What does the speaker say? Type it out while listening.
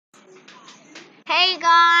Hey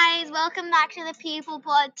guys, welcome back to the People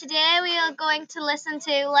Pod. Today we are going to listen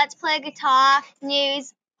to Let's Play Guitar,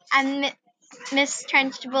 News, and Miss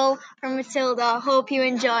Trenchable from Matilda. Hope you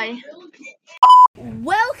enjoy.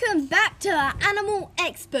 Welcome back to our Animal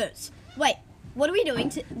Experts. Wait, what are we doing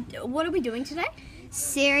today?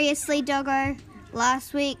 Seriously, Doggo,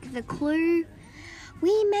 last week the clue,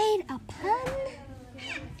 we made a pun.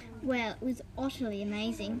 Well, it was utterly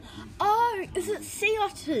amazing. Oh, is it sea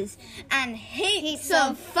otters? And heaps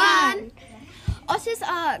of fun. Otters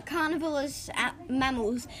are carnivorous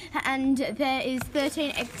mammals, and there is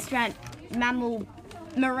 13 extant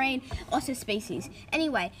marine otter species.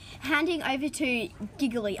 Anyway, handing over to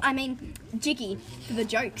Jiggy for the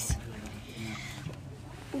jokes.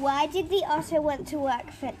 Why did the otter want to work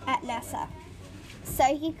at NASA?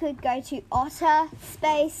 So he could go to otter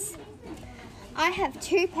space. I have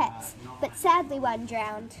 2 pets, but sadly one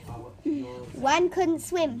drowned. One couldn't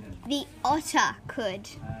swim. The otter could.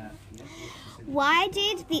 Why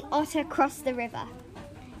did the otter cross the river?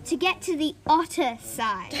 To get to the otter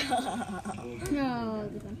side.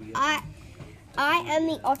 I Am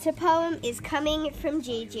the Otter poem is coming from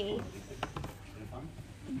Gigi.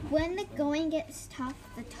 When the going gets tough,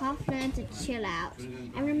 the tough learn to chill out.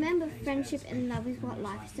 And remember, friendship and love is what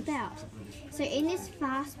life is about. So in this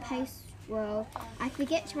fast-paced world, I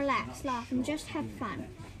forget to relax, laugh, and just have fun.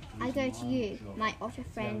 I go to you, my otter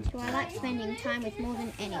friend, who I like spending time with more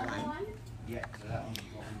than anyone.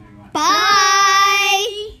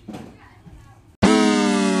 Bye!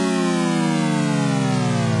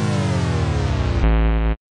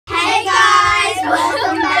 Hey guys,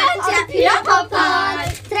 welcome back to People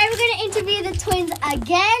Pod. Today we're going to interview the twins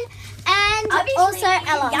again, and also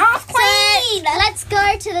Ella. Yes, queen! So let's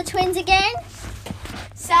go to the twins again.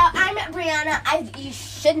 So I'm Brianna, as you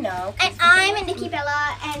should know. And I'm Nikki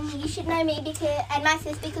Bella, and you should know me and my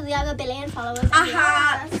sis because we have 1 billion followers.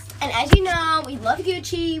 And as you know, we love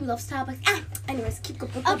Gucci, we love Starbucks. Anyways, keep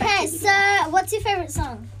going. Okay, so what's your favorite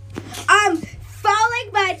song?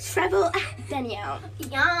 Falling by Treble Danielle.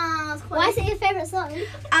 Yes. Why is it your favorite song?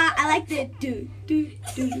 I like the do.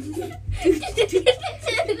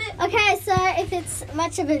 Okay, so if it's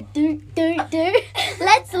much of a do,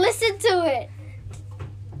 let's listen to it.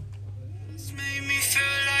 Made me feel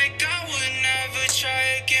like I would never try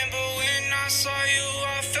again, but when I saw you,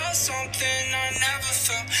 I felt something I never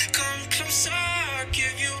felt. Come closer, I'll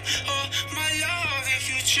give you all my love if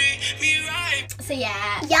you treat me right. So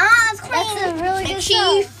yeah. Yes, that's a really good Make song.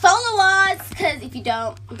 sure you follow us, because if you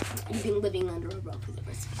don't, you've been living under a rock for the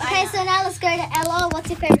rest of Okay, so now let's go to Ella. What's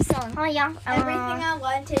your favorite song? Oh yeah. Everything I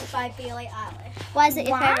Wanted by Billie Eilish. Why is it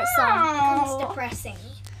your favorite song? It's depressing.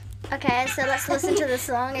 Okay, so let's listen to the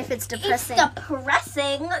song if it's depressing. It's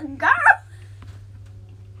depressing, girl.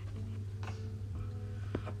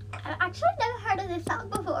 I've actually never heard of this song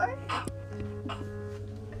before.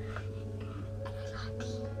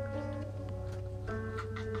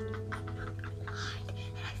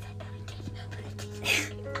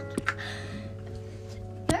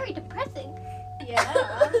 Very depressing. Yeah.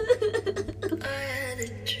 I had a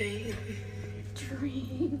dream.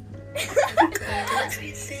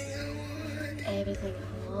 Everything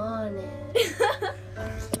I wanted.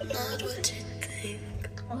 Not what you think.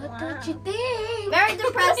 What did you think? Very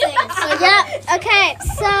depressing. So Yeah, okay,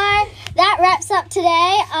 so that wraps up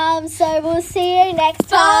today. So we'll see you next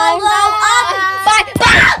time. Bye.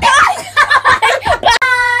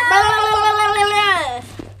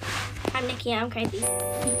 I'm Nikki, I'm crazy.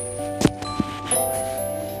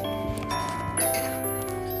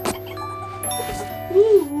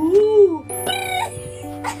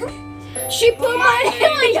 She put my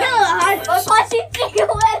heart. Why she jingle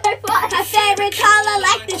when I fly? Her favorite color,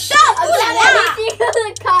 like the show. I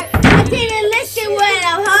Didn't listen when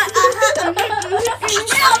I'm hot. I'll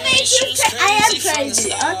make you crazy. I am crazy.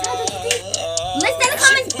 Listen in the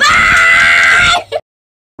comments. Bye!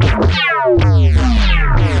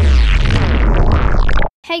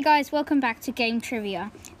 Hey guys, welcome back to Game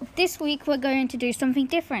Trivia. This week we're going to do something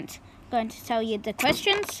different. I'm going to tell you the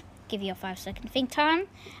questions, give you a 5-second think time,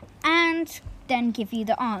 and then give you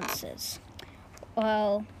the answers.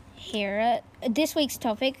 Well, this week's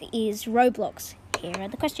topic is Roblox. Here are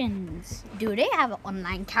the questions. Do they have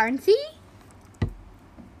online currency?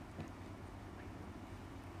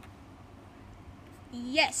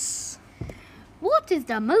 Yes. What is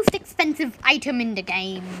the most expensive item in the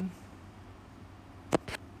game?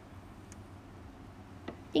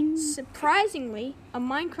 Ding. surprisingly, a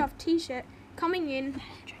Minecraft t-shirt coming in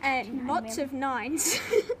and lots of 9s.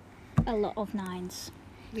 A lot of 9s.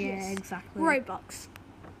 Yeah, exactly. Roblox.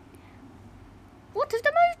 What is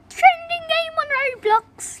the most trending game on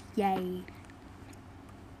Roblox? Yay.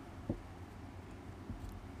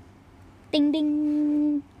 Ding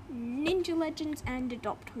ding. Ninja Legends and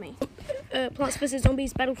Adopt Me. Plants vs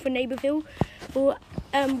Zombies Battle for Neighborville.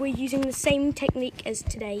 We're using the same technique as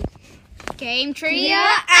today. Game trivia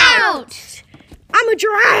out! I'm a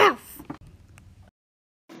giraffe!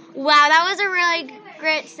 Wow, that was a really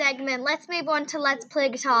great segment. Let's move on to Let's Play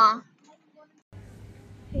Guitar.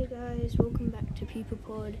 Hey guys, welcome back to People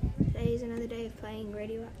Pod. Today is another day of playing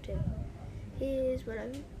Radioactive. Here's what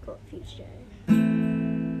I've got for you today.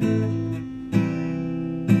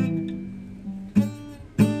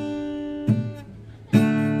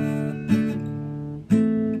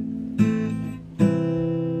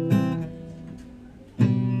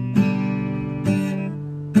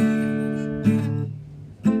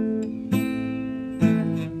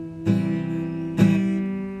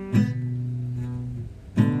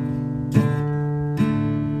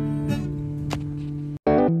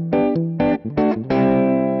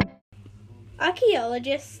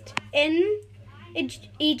 Archaeologists in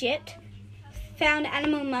Egypt found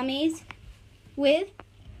animal mummies with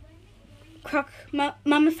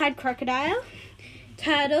mummified crocodile,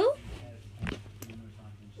 turtle,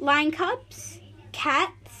 lion cubs,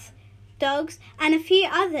 cats, dogs, and a few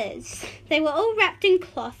others. They were all wrapped in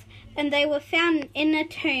cloth, and they were found in a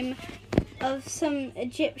tomb of some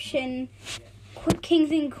Egyptian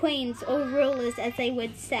kings and queens, or rulers as they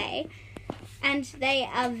would say. And they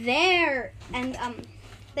are very,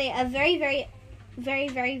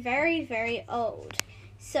 very old.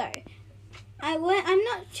 So, I'm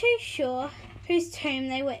not too sure whose tomb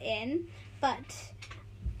they were in, but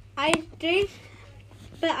I do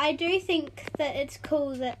think that it's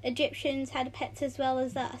cool that Egyptians had pets as well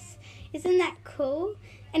as us. Isn't that cool?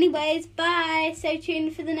 Anyways, bye. Stay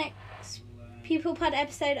tuned for the next People Pod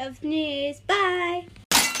episode of News. Bye.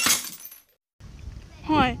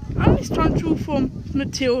 Hi, I'm Miss Trunchbull from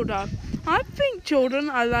Matilda. I think children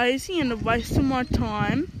are lazy and a waste of my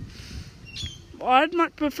time. I'd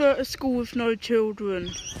much prefer a school with no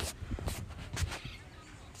children.